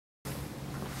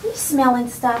You smelling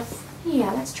stuff?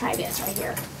 Yeah, let's try this right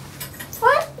here.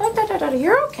 What?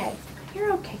 You're okay.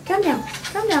 You're okay. Calm down.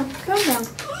 Calm down. Calm down.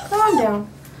 Calm down.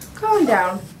 Calm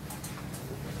down.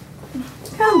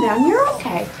 Calm down. You're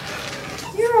okay.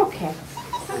 You're okay.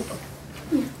 Come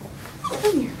here.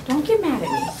 Come here. Don't get mad at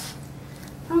me.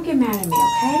 Don't get mad at me,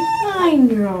 okay? I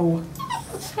know.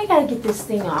 I gotta get this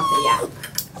thing off of you.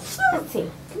 Let's see.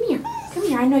 Come here. Come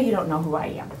here. I know you don't know who I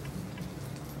am.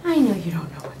 I know you don't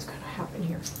know what's gonna happen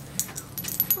here.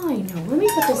 I know. Let me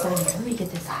put this on here. Let me get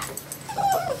this off.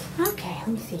 Okay, let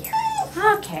me see here.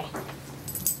 Okay.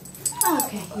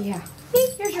 Okay, yeah.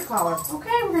 See, here's your collar.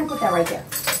 Okay, we're gonna put that right there.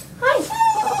 Hi.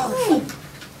 Hi.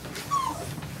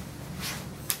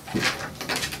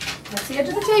 That's the edge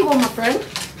of the table, my friend.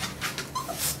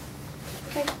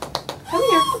 Okay. Come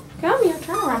here. Come here.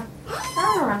 Turn around.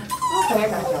 Turn around. Okay, I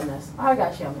got you on this. I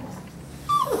got you on this.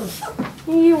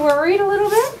 Are you worried a little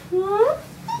bit? Huh?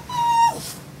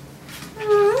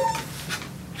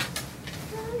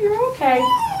 You're okay.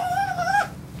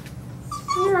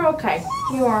 You're okay.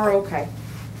 You are okay.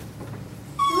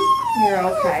 You're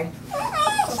okay.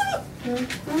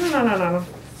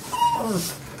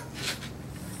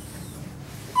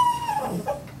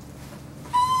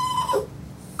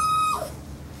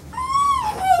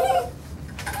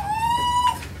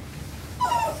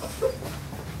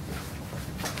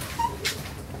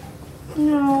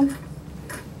 No.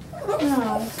 No.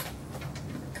 No.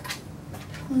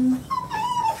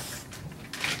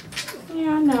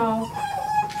 Yeah, no.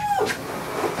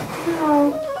 No.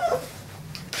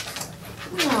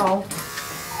 No.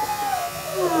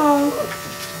 No.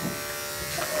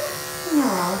 No.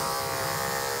 No.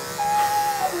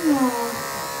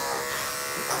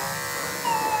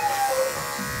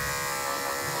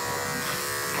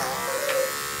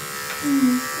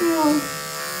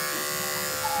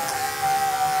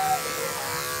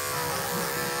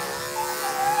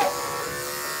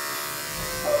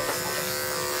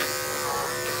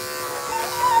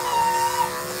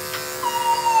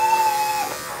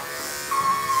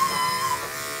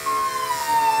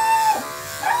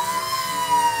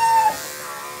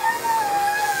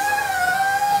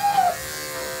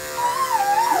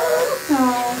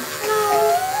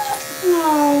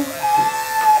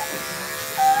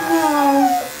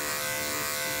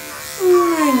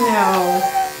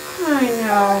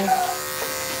 No.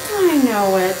 I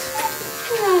know it.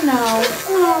 I know.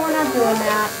 No, we're not doing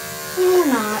that. No, we're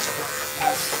not.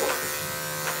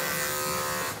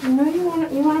 You know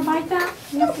you wanna bite that?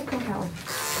 You have to come down.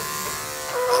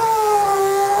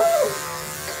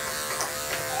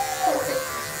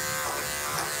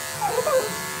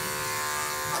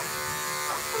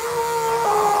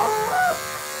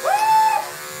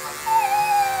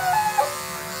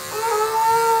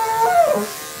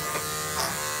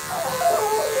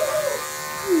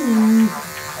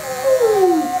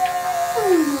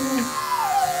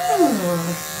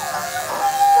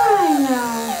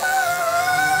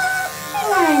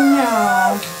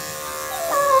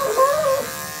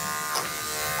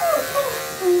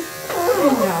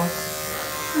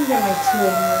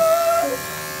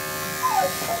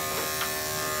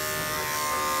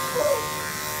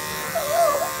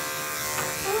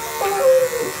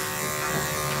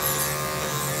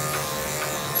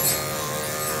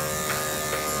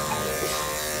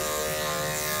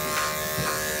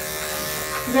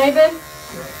 David,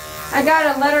 I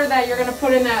got a letter that you're gonna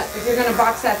put in that. If you're gonna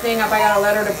box that thing up, I got a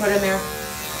letter to put in there.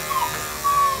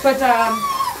 But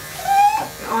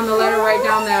on the letter, write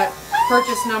down that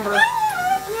purchase number.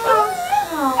 No.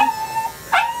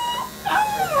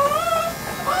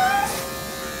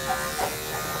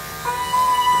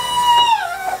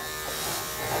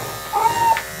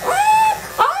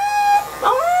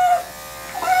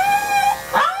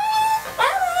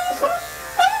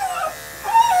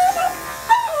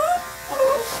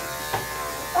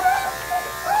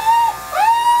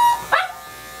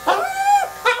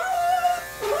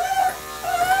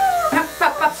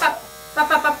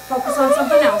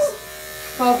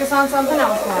 Focus on something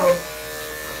else now.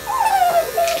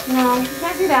 No, you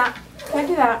can't do that. Can't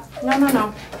do that.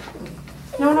 No.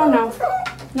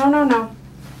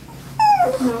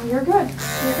 No, you're good.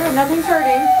 You're good. Nothing's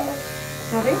hurting.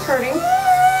 Nothing's hurting.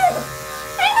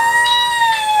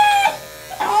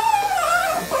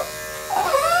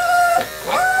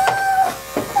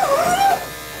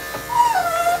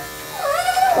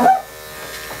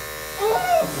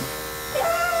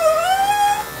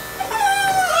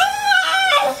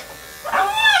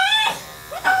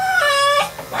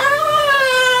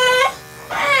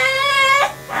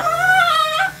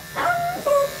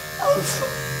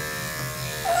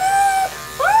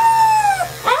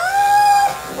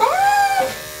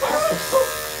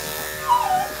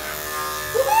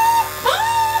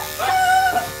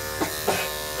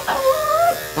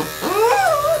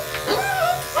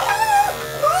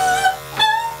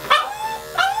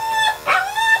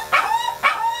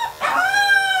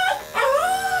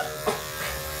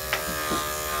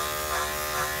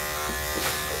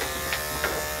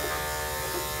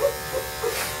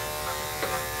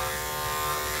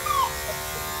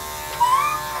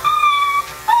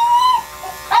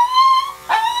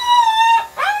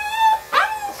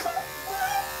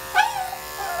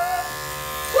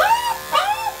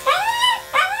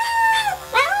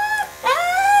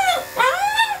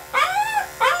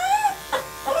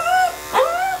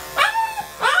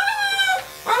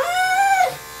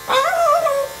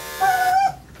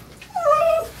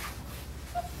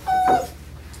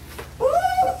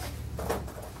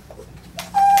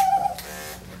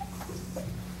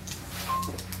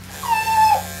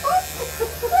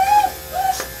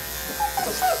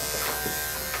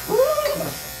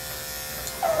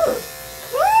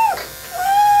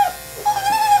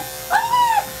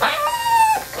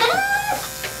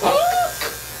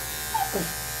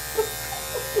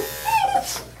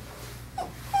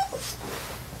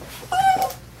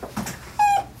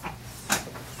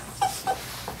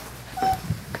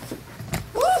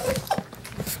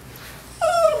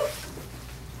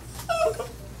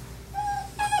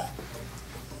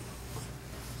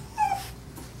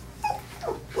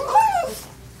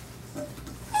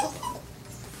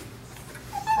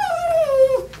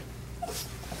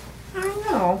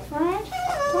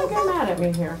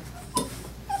 right here.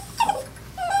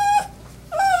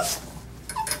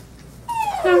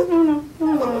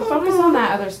 No. Focus on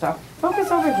that other stuff.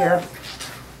 Focus over here.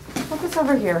 Focus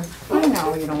over here. I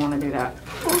know you don't want to do that.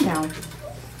 Calm down.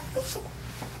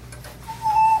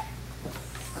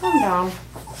 Calm down.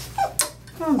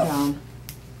 Calm down.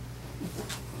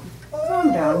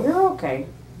 Calm down. You're okay.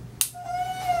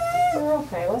 You're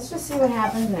okay. Let's just see what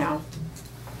happens now.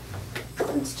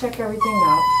 Let's check everything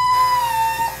out.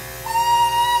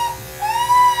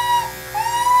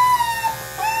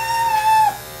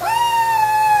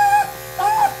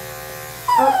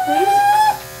 Up, please.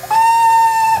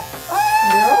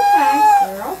 You're okay.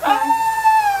 You're okay.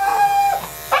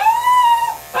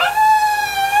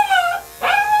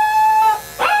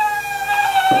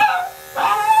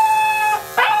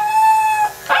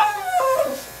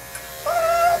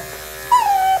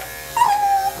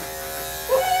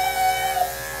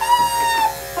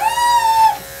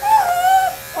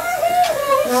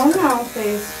 No,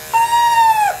 please.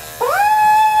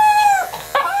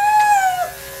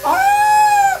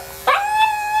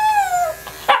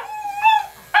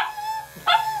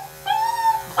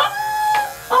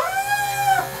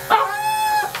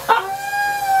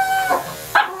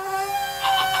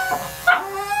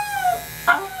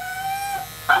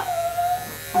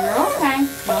 You're okay.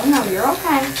 No, you're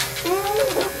okay.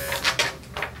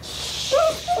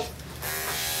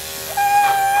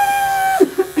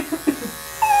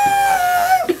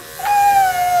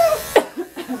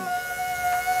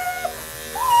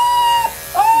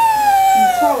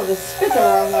 You spit the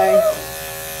wrong way.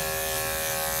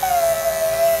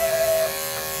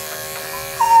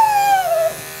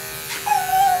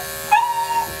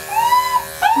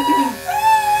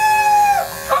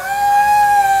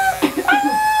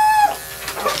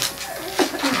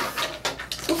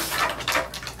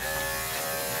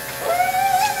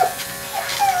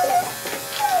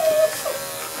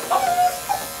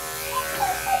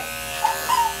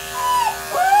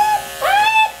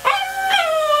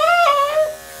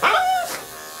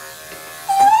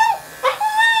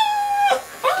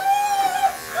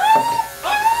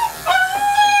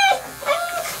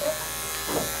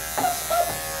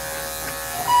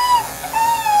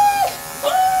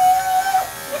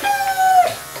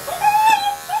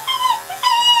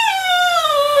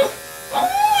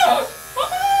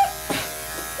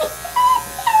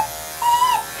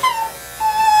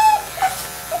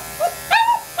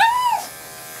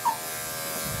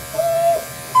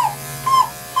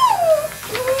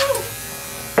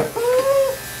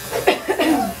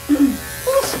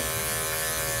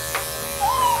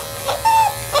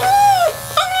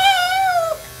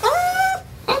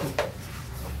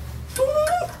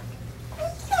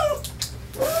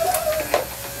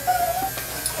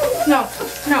 No.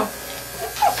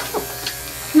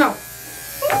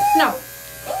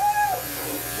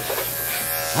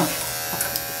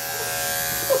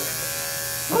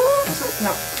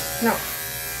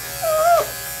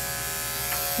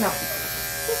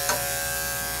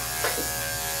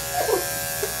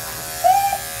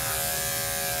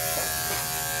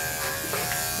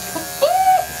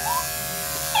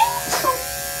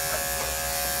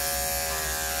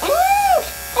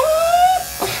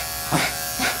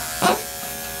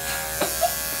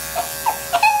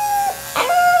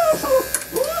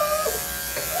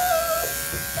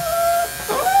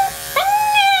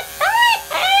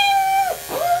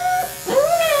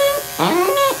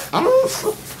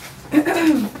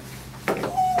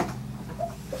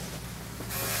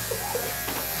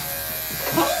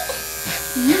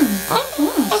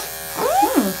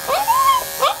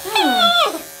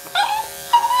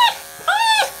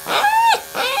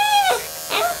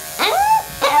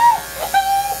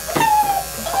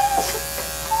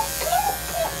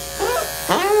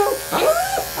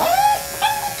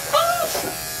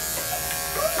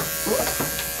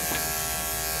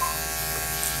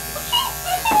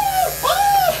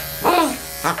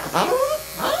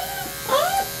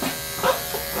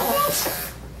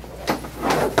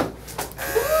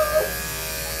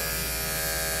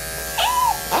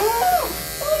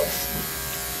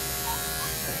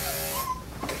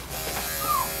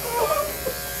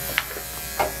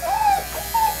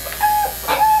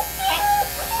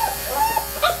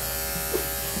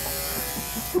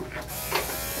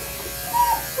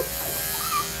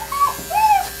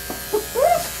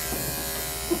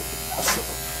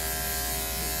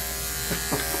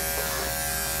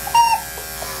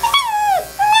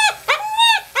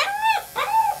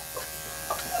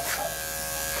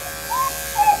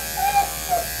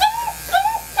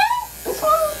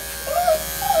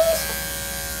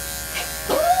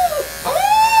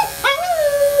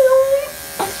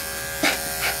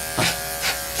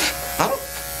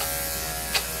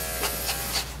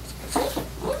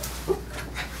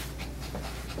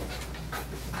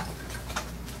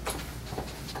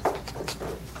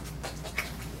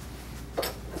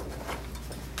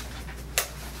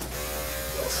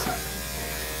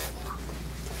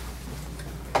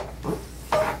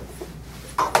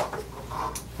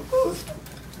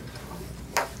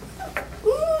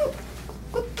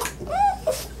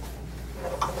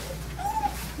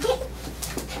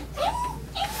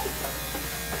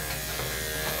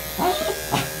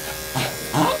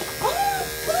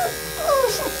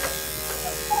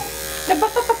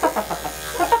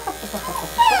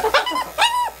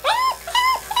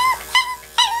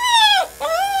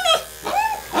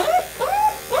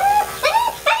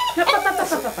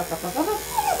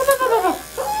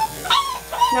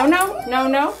 No, no, no,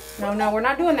 no, no, no. We're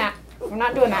not doing that. We're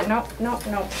not doing that. No, no,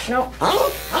 no, no.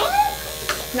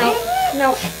 No,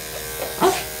 no.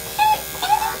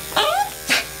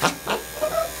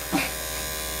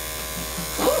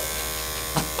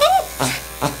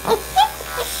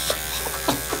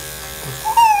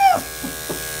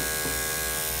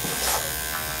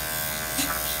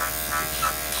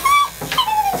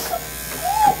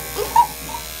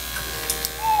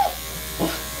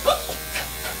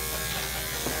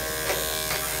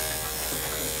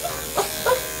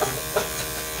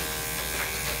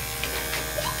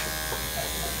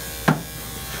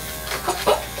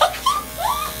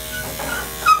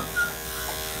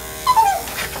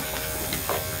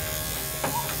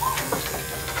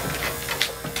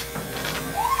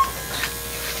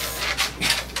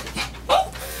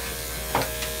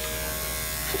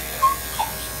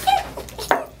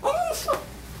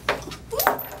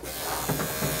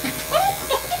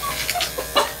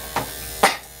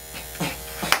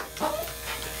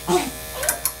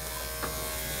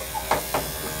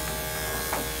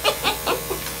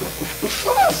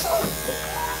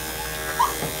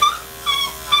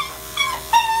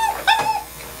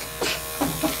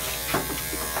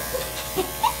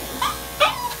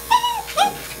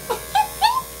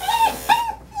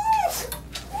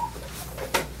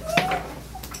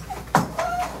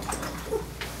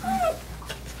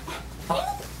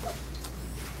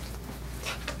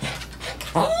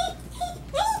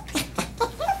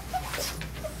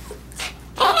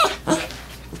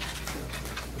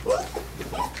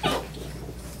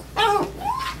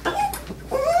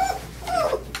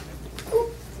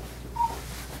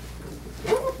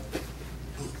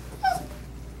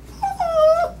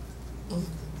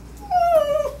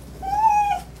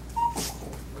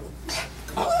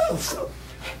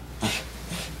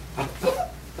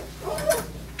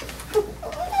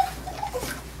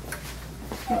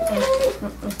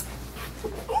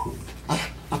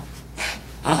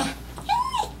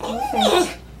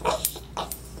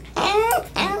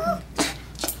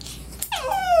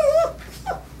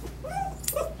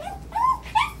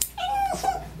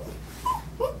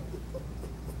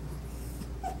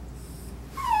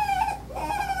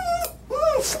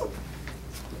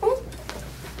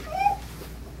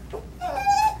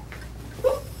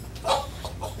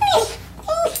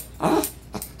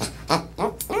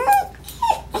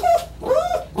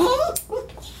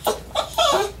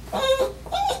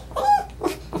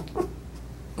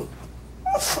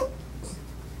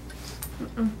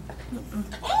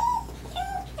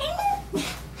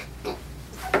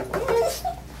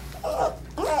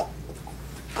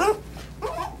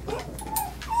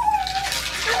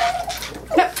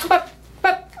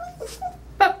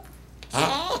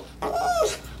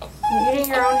 You're eating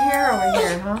your own hair over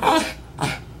here, huh?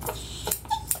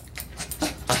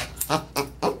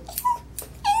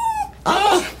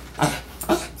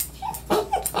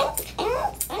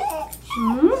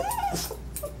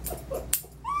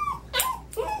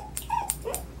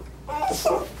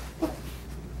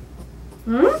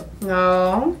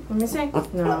 No. Let me see.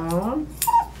 No.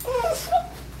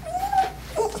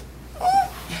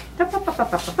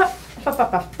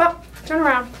 Turn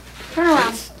around. Turn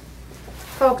around.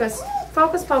 Focus.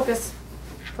 Focus, focus.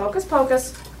 Focus,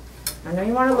 focus. I know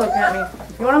you want to look at me.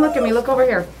 If you want to look at me, look over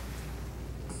here.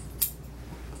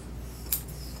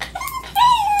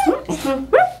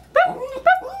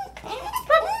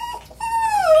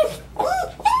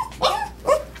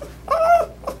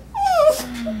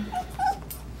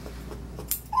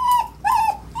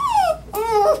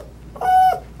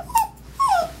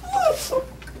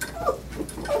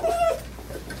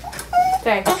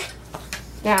 Stay.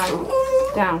 Down.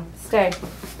 Down. Stay.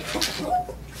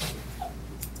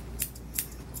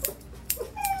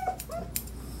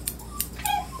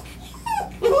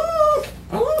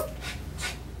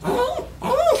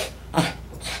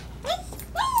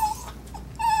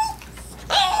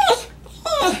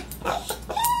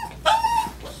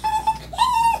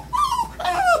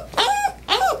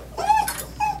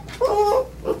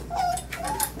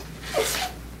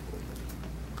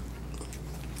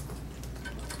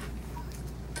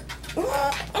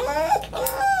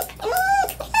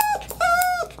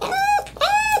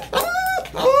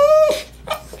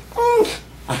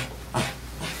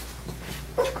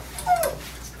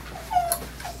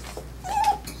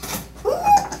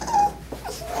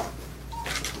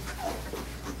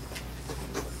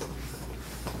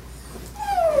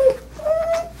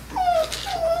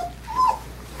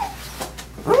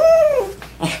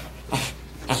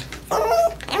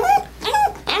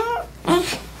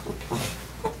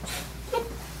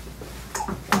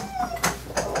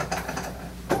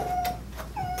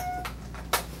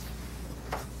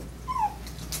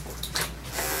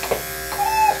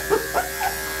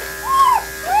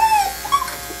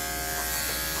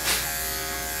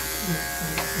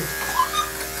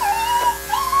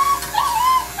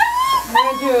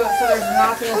 do it so there's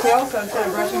knots in the tail, so instead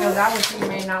of brushing those out, which you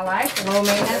may not like, low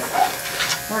maintenance,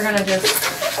 we're going to just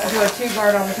do a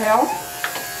 2-guard on the tail.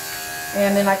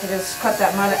 And then I can just cut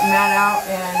that mat out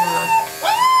and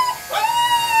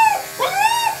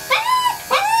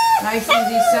nice,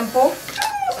 easy, simple.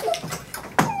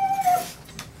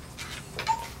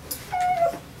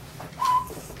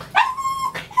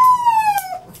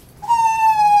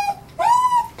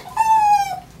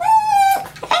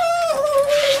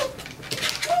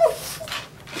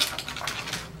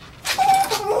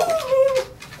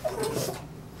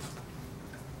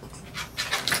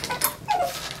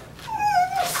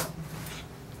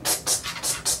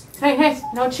 Hey, hey,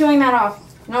 no chewing that off.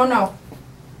 No, no.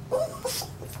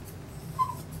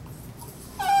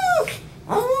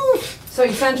 So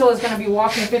Essential is going to be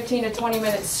walking 15 to 20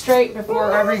 minutes straight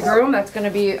before every groom. That's going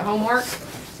to be homework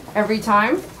every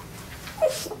time.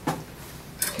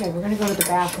 Okay, we're going to go to the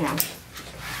bath now.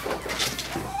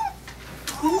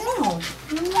 I know,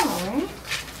 right?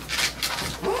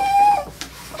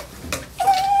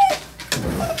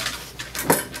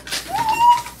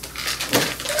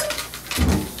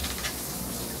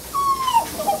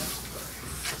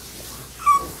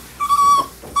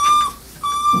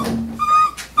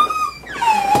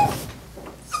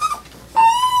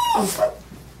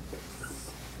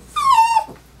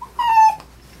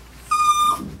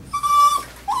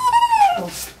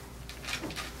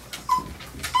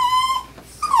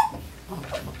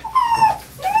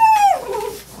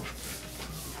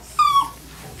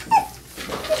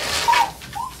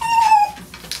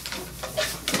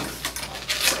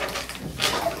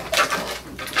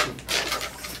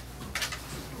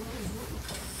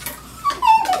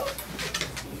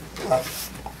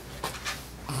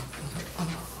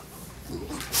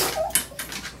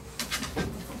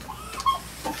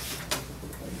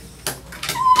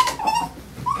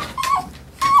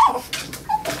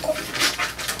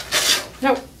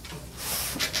 Nope.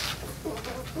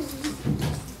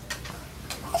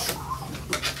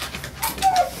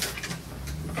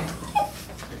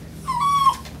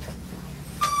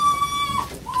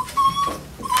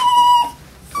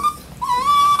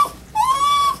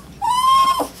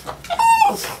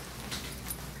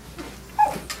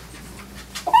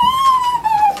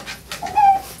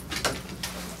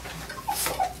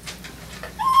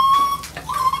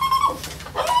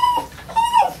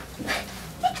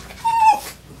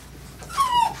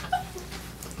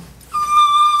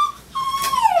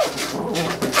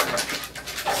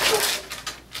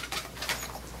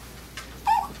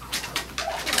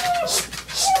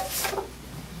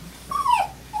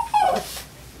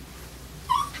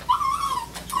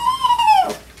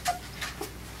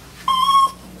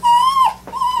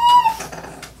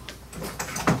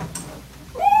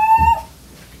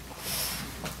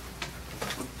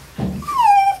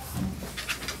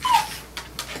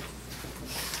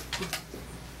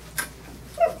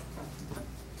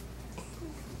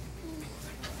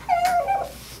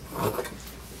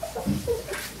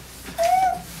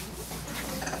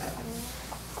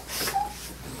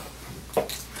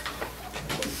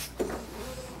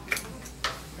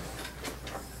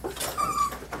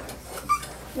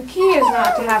 The key is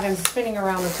not to have him spinning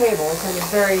around the table because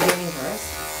it's very dangerous.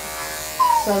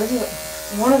 So this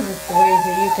is one of the ways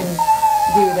that you can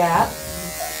do that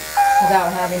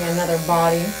without having another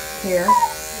body here.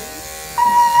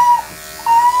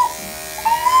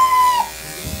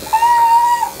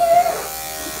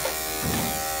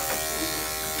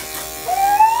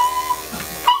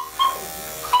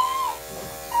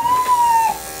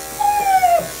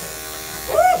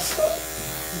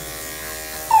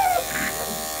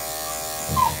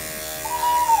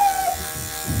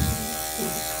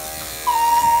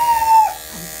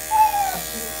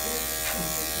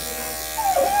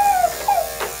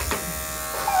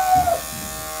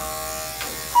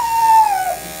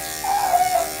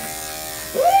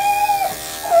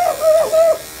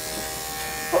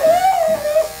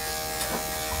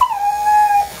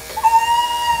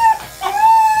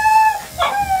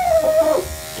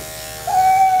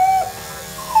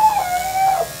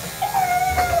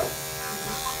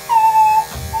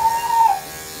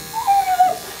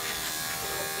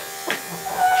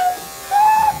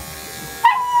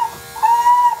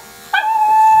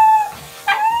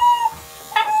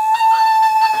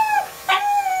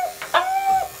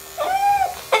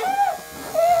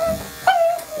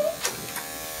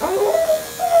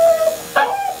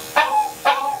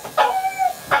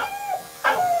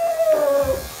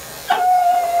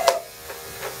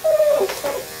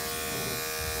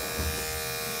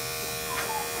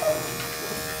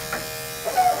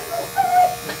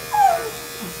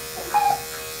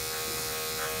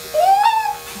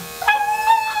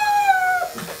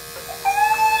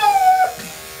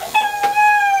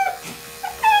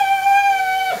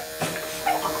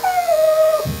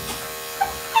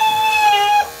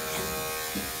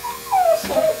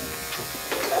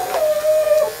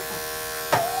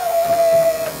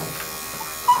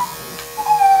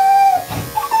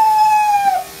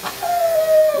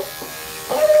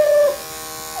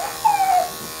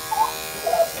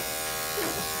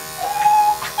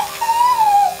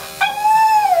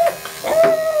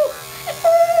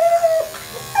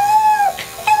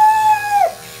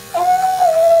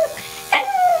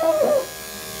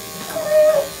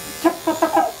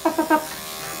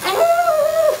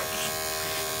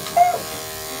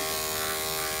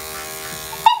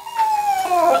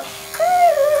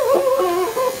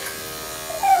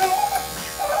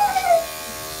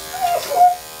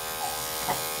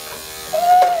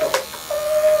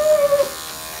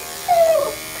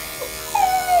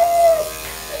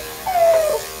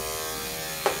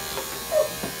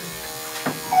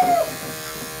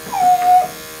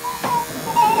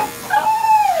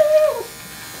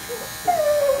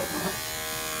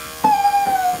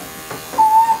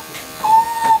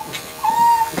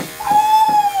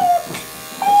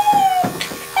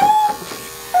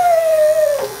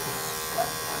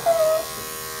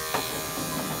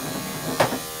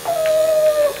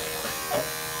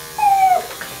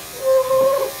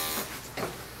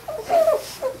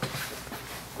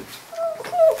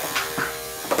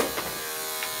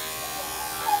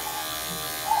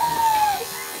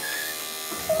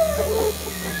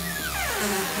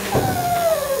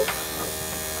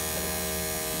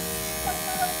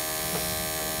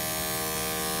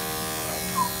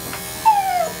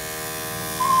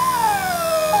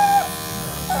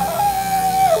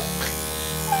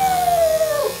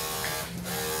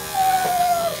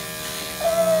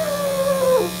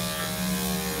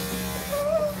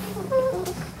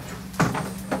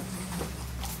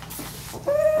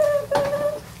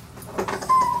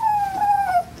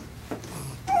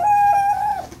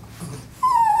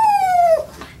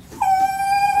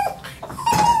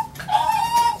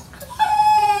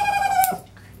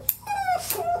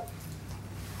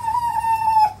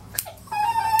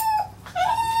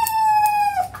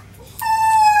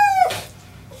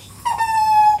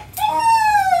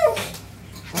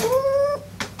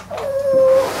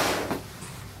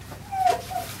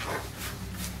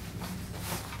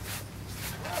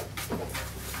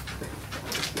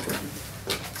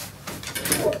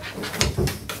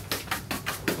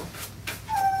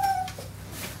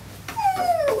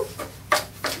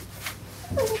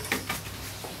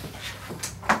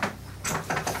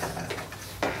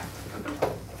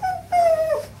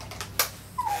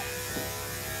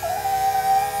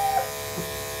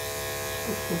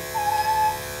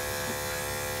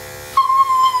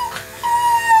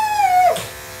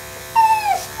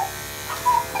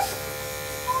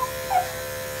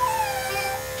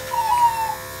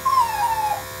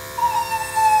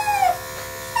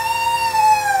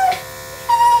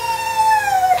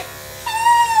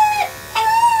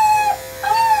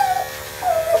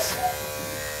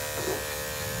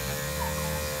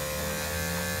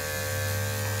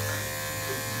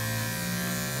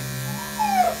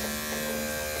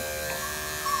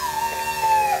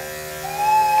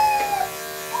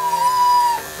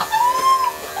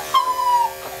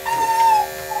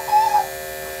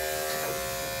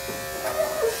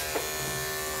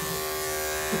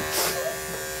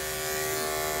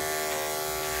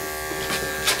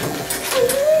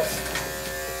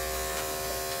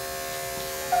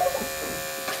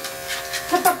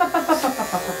 You're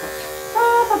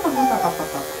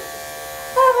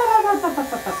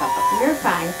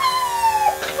fine.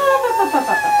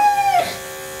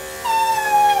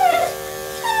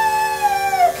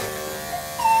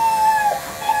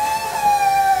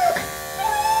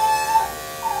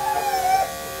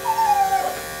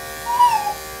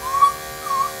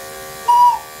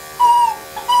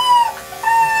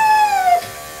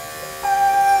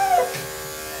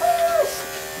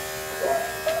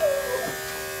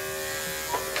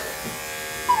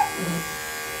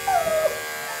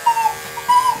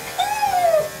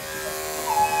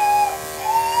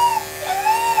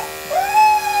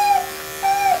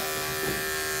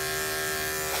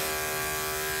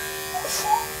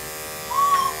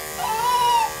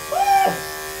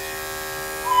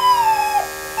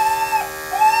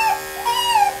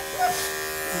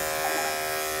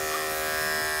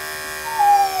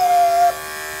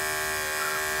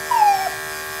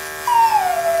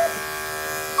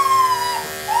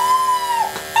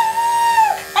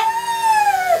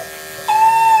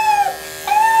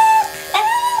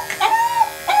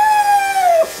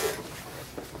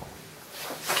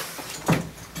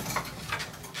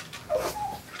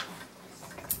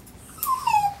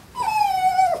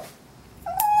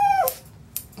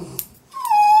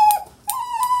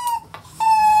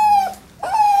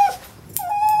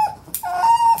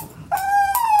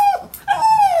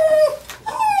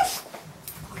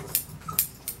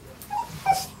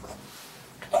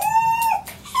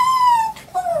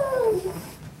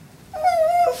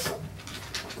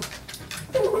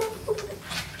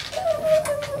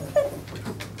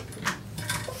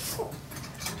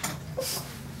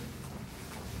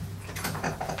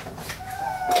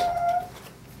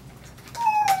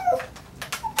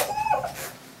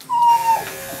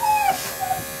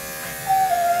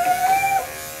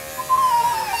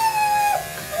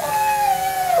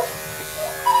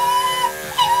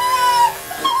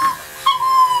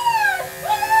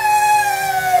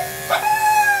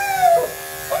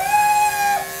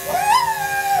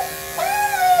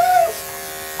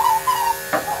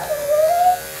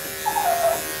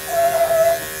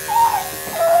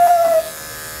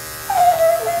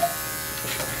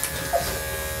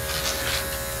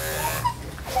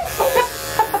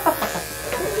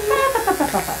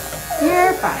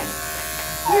 You're fine.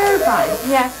 You're fine.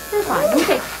 Yes, you're fine.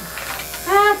 Okay.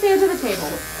 That's the edge of the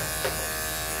table.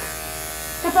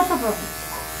 Up, up, up, up.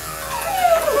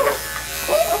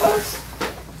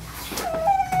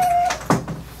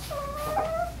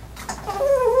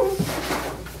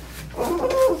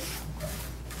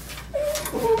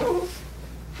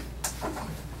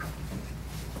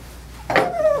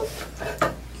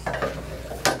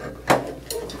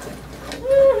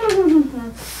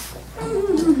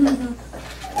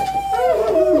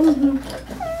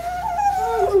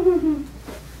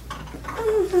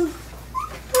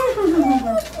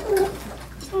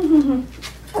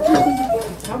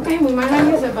 Okay, we might not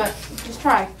use it, but just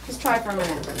try. Just try for a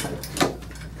minute.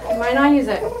 You might not use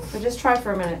it, but just try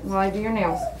for a minute while I do your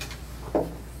nails.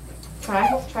 Try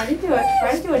to do it.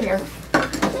 Try to do it here.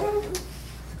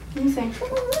 Let me see.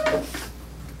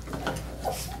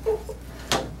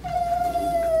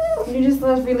 Did you just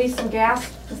release some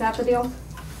gas? Is that the deal?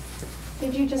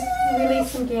 Did you just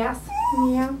release some gas?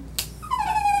 Yeah.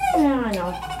 Yeah, I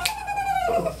know.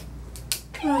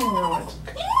 I know it.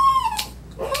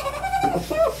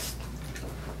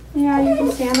 Yeah, you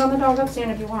can stand on the dog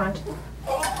stand if you want.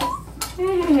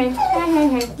 Hey, hey, hey, hey, hey,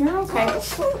 hey. You're okay.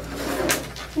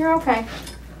 You're okay.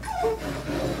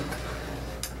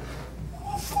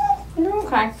 You're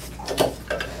okay.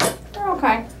 You're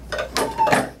okay.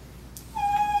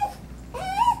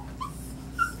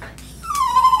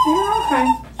 You're okay.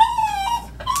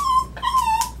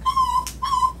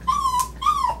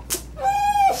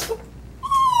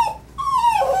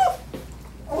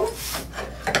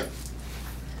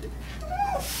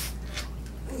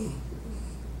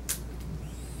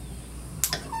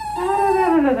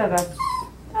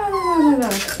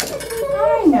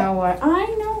 I know it. I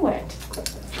know it.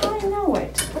 I know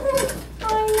it.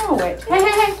 I know it. Hey,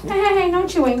 hey, hey, hey, hey, hey, no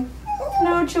chewing.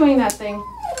 No chewing that thing.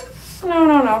 No,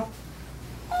 no, no.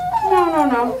 No, no,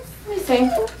 no. Let me see.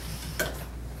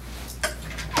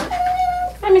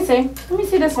 Let me see. Let me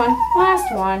see this one.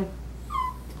 Last one.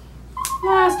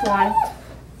 Last one.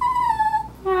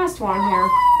 Last one here.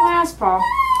 Last paw.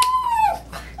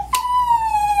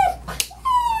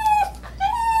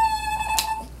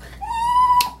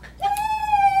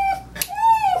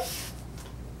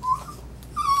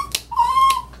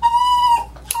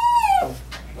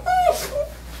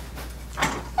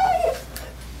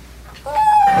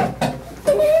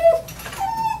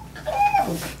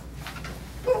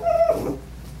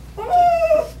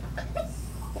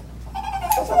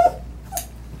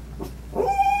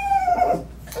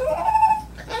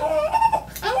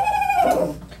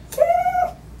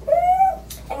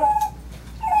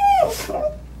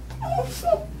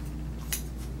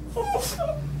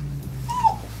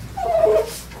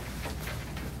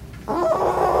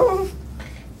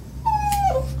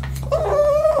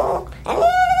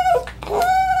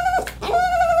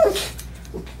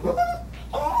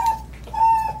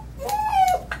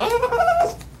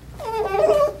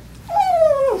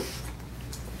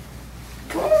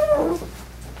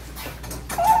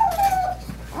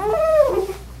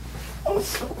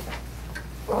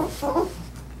 Let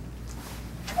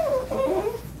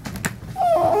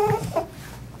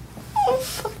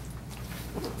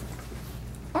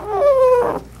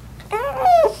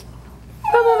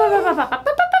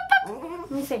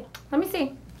me see. Let me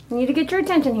see. I need to get your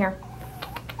attention here.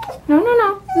 No, no,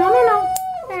 no. No, no, no.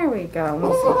 There we go.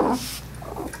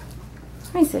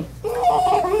 Let me see. Let me see.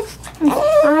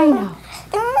 I know.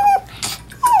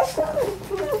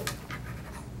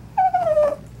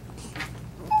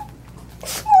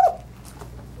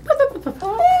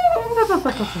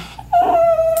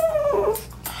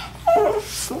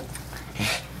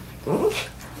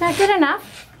 Is that good enough?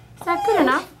 Is that good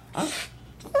enough?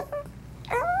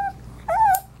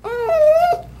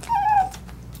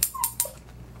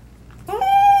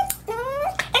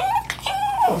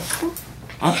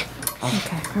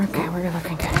 Okay, we're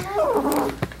looking good.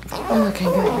 We're looking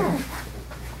good here.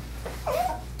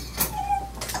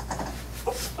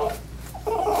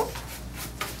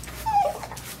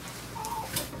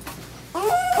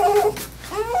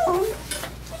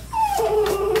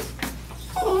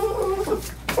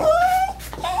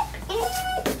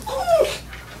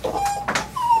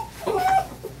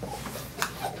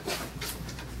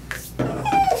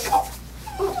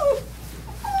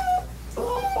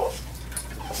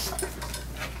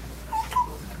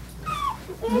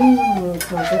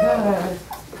 It's not so good.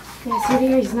 Yes, it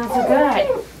is. Not so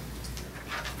good.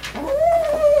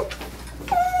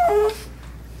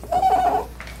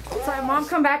 So Mom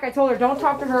come back. I told her don't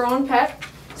talk to her own pet.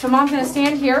 So Mom's gonna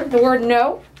stand here. The word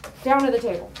no, down to the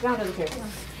table. Down to the table.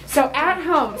 So at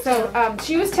home,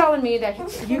 she was telling me that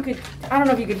you could. I don't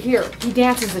know if you could hear. He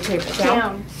dances the table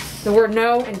down. The word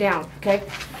no and down. Okay,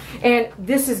 and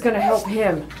this is gonna help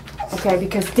him. Okay,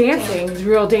 because dancing is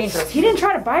real dangerous. He didn't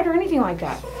try to bite or anything like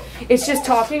that. It's just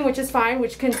talking, which is fine,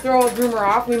 which can throw a groomer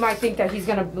off. We might think that he's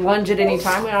going to lunge at any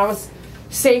time, and I was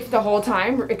safe the whole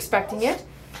time, expecting it.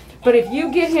 But if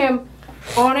you get him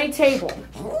on a table,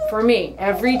 for me,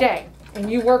 every day,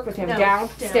 and you work with him, down,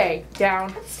 stay,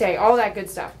 all that good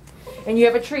stuff. And you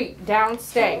have a treat, down,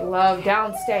 stay, love,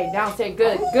 down, stay,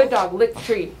 good dog, lick the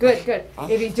treat, good.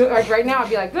 If he's doing, like right now, I'd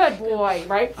be like, good boy,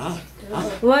 right?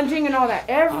 Lunging and all that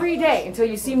every day until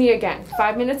you see me again.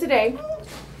 5 minutes a day,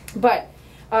 but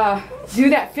do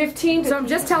that 15. So I'm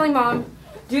just telling Mom,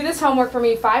 do this homework for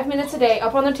me 5 minutes a day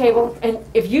up on the table, and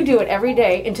if you do it every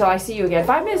day until I see you again.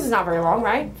 5 minutes is not very long,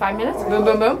 right? 5 minutes, boom,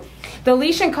 boom, boom. The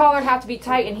leash and collar have to be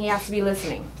tight, and he has to be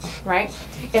listening, right?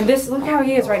 And this, look how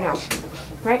he is right now,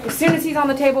 right? As soon as he's on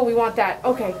the table, we want that.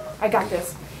 Okay, I got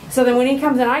this. So then when he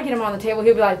comes and I get him on the table,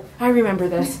 he'll be like, I remember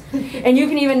this. And you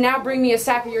can even now bring me a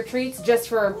sack of your treats just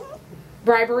for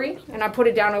bribery, and I put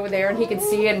it down over there, and he can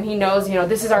see it, and he knows, you know,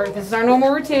 this is our normal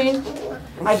routine.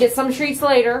 I get some treats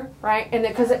later, right? And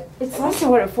because it's less than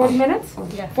what, 40 minutes?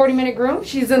 Yeah. 40-minute groom.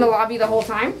 She's in the lobby the whole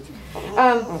time.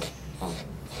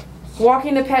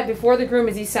 Walking the pet before the groom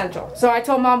is essential. So I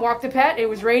told Mom, walk the pet. It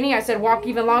was raining. I said, walk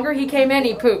even longer. He came in,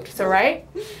 he pooped. So right.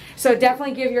 So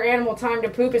definitely give your animal time to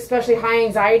poop, especially high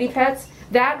anxiety pets.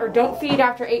 That or don't feed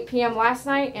after 8 p.m. last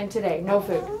night and today. No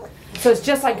food. So it's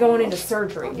just like going into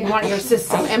surgery. You want your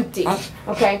system empty.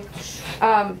 Okay?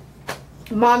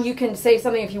 Mom, you can say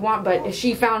something if you want, but if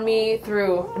she found me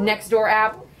through Nextdoor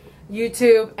app,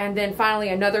 YouTube, and then finally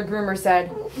another groomer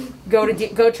said,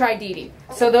 go try Dee Dee.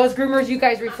 So those groomers, you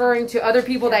guys referring to other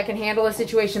people that can handle a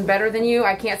situation better than you,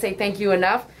 I can't say thank you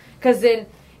enough, because then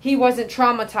he wasn't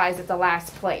traumatized at the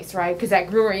last place, right? Because that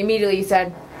groomer immediately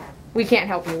said, we can't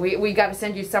help you. We got to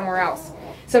send you somewhere else.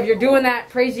 So if you're doing that,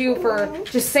 praise you for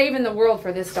just saving the world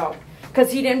for this dog.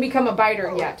 Because he didn't become a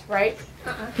biter yet, right?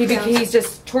 He's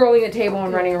just twirling the table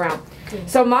and running around.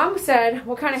 So Mom said,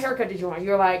 what kind of haircut did you want? You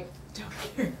were like,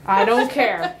 I don't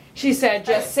care. She said,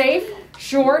 just safe,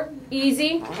 short,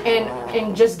 easy,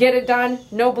 and just get it done.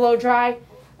 No blow dry.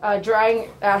 Drying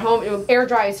at home, air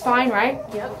dry is fine, right?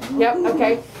 Yep. Yep,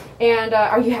 okay. And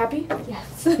are you happy?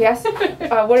 Yes. Yes?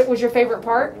 What was your favorite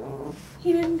part?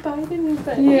 He didn't bite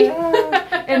anything.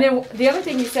 Yeah. And then the other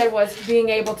thing you said was being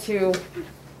able to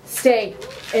stay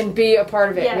and be a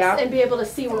part of it. Yes, yeah? and be able to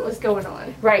see what was going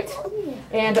on. Right.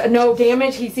 And no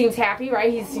damage. He seems happy,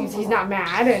 right? He's not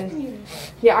mad. And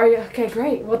yeah, are you okay?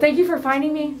 Great. Well, thank you for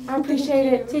finding me. I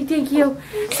appreciate it. Thank you.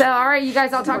 So, all right, you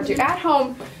guys, I'll talk to you at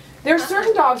home. There's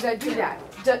certain dogs that do that.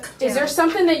 Is there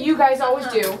something that you guys always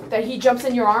do that he jumps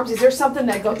in your arms? Is there something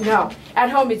that goes? No. At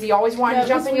home, is he always wanting to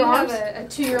jump in your arms? We have a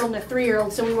 2-year-old and a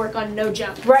 3-year-old, so we work on no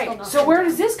jump. Right. So where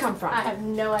does this come from? I have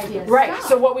no idea. Right.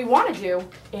 So what we want to do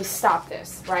is stop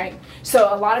this. Right.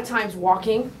 So a lot of times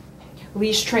walking,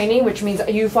 leash training, which means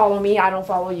you follow me, I don't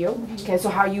follow you. Okay. So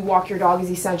how you walk your dog is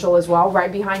essential as well.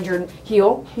 Right behind your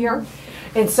heel here,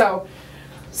 and so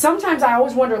sometimes I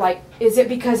always wonder, like, is it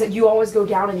because you always go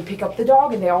down and you pick up the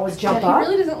dog and they always jump up? He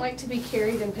really doesn't like to be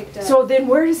carried and picked up. So then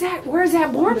where is that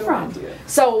born from?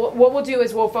 So what we'll do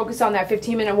is we'll focus on that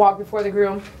 15-minute walk before the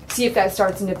groom, see if that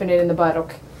starts nipping it in the butt,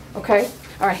 okay?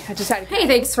 All right, I decided. Hey,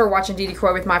 thanks for watching Dee Dee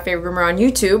Croy with My Favorite Groomer on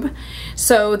YouTube.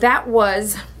 So that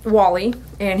was Wally,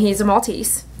 and he's a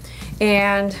Maltese.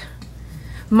 And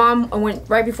Mom went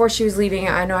right before she was leaving.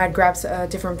 I know I had grabbed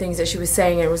different things that she was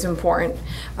saying, and it was important.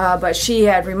 But she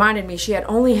had reminded me she had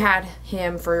only had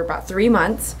him for about 3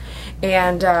 months.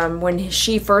 And when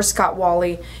she first got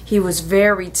Wally, he was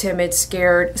very timid,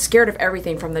 scared of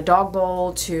everything from the dog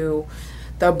bowl to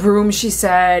the broom, she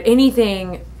said,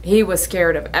 anything. He was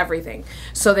scared of everything.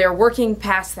 So they're working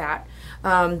past that.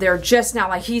 They're just now,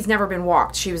 like, he's never been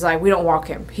walked. She was like, we don't walk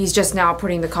him. He's just now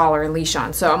putting the collar and leash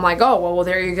on. So I'm like, oh, well,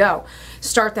 there you go.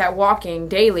 Start that walking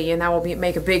daily, and that will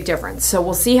make a big difference. So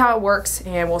we'll see how it works,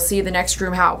 and we'll see the next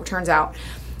groom how it turns out.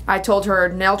 I told her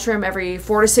nail trim every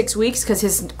 4 to 6 weeks because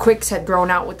his quicks had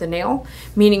grown out with the nail,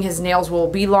 meaning his nails will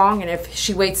be long, and if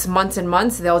she waits months and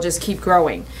months, they'll just keep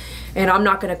growing. And I'm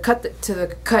not going to cut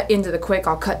into the quick.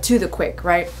 I'll cut to the quick,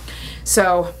 right?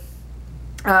 So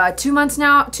 2 months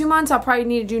now. 2 months I'll probably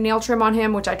need to do nail trim on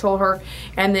him, which I told her,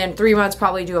 and then 3 months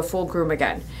probably do a full groom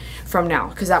again from now,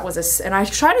 because that was and I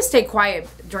try to stay quiet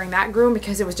during that groom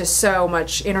because it was just so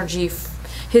much energy.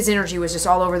 His energy was just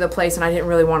all over the place, and I didn't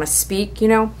really want to speak, you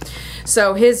know.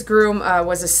 So his groom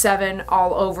was a 7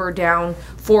 all over down,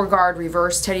 4 guard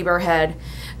reverse teddy bear head,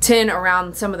 10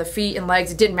 around some of the feet and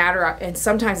legs. It didn't matter, and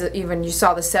sometimes even you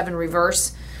saw the 7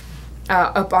 reverse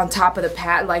up on top of the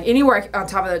pad, like anywhere on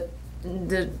top of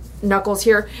the knuckles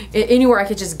here, anywhere I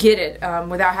could just get it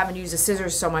without having to use the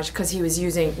scissors so much, because he was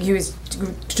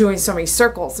doing so many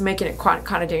circles, making it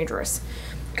kind of dangerous.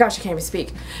 Gosh, I can't even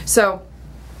speak. So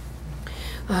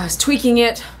I was tweaking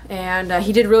it, and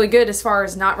he did really good as far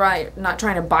as not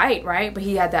trying to bite, right? But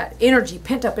he had that energy,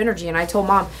 pent up energy, and I told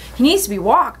Mom he needs to be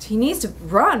walked. He needs to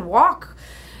run, walk.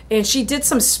 And she did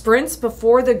some sprints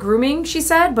before the grooming, she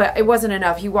said, but it wasn't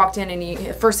enough. He walked in,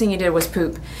 and first thing he did was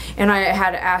poop. And I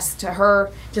had asked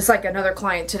her, just like another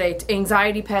client today,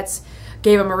 Anxiety Pets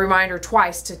gave him a reminder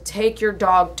twice to take your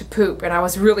dog to poop. And I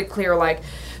was really clear, like,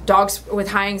 dogs with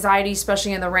high anxiety,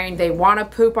 especially in the rain, they want to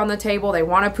poop on the table, they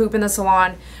want to poop in the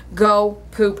salon. Go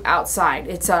poop outside.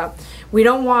 It's we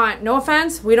don't want, no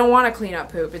offense, we don't want to clean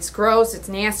up poop. It's gross, it's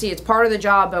nasty, it's part of the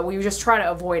job, but we just try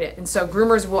to avoid it. And so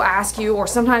groomers will ask you, or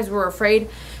sometimes we're afraid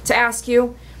to ask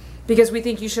you because we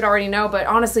think you should already know. But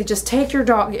honestly, just take your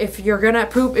dog. If you're gonna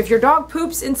poop, if your dog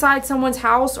poops inside someone's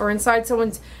house or inside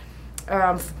someone's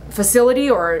facility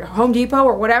or Home Depot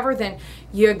or whatever, then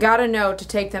you gotta know to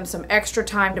take them some extra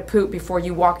time to poop before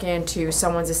you walk into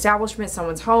someone's establishment,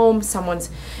 someone's home,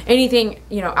 anything,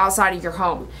 you know, outside of your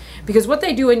home. Because what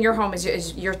they do in your home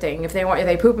is your thing. If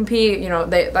they poop and pee, you know,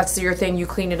 that's your thing. You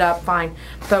clean it up, fine.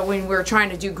 But when we're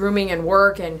trying to do grooming and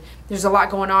work, and there's a lot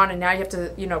going on, and now you have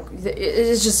to, you know,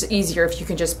 it's just easier if you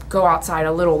can just go outside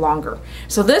a little longer.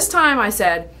 So this time I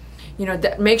said, you know,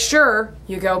 make sure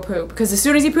you go poop, because as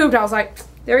soon as he pooped, I was like,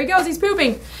 there he goes, he's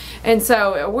pooping. And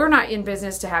so we're not in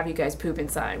business to have you guys poop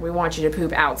inside. We want you to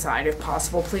poop outside if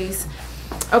possible, please.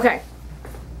 Okay.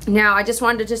 Now I just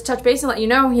wanted to touch base and let you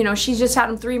know, she's just had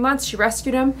him 3 months. She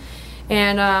rescued him,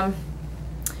 and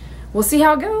we'll see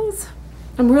how it goes.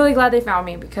 I'm really glad they found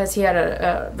me, because he had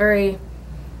a very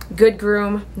good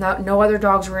groom. No other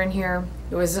dogs were in here.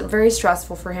 It wasn't very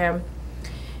stressful for him.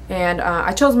 And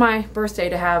I chose my birthday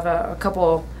to have a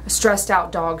couple stressed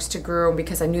out dogs to groom,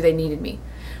 because I knew they needed me.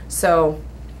 So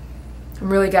I'm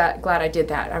really glad I did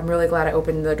that. I'm really glad I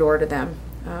opened the door to them,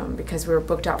 because we were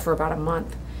booked out for about a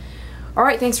month. All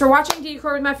right, thanks for watching Dee Dee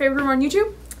Croy with My Favorite Groomer on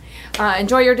YouTube.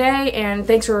 Enjoy your day, and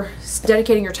thanks for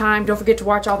dedicating your time. Don't forget to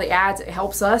watch all the ads. It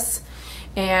helps us.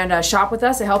 And shop with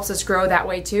us. It helps us grow that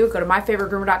way too. Go to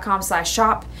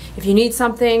myfavoritegroomer.com/shop. If you need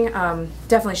something,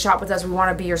 definitely shop with us. We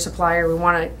want to be your supplier. We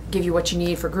want to give you what you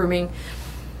need for grooming.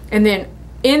 And then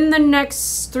in the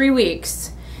next 3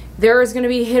 weeks, there is going to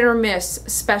be hit or miss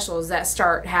specials that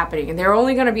start happening. And they're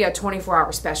only going to be a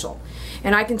 24-hour special.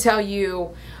 And I can tell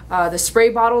you, the spray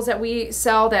bottles that we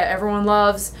sell that everyone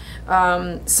loves,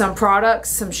 some products,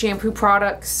 some shampoo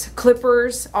products,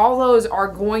 clippers, all those are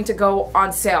going to go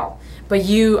on sale. But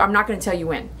I'm not going to tell you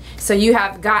when. So you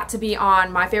have got to be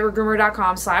on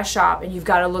myfavoritegroomer.com/shop, and you've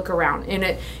got to look around.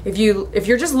 And if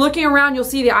you're just looking around, you'll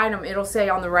see the item. It'll say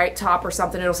on the right top or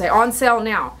something, it'll say on sale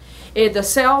now. The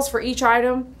sales for each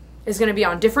item is going to be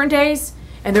on different days,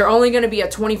 and they're only going to be a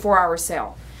 24-hour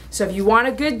sale. So if you want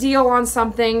a good deal on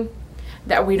something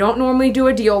that we don't normally do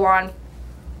a deal on,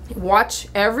 watch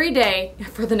every day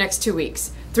for the next 2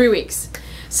 weeks, 3 weeks.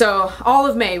 So all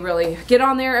of May, really. Get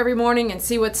on there every morning and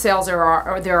see what sales there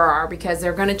are because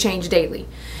they're going to change daily.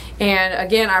 And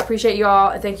again, I appreciate you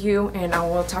all. Thank you, and I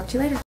will talk to you later.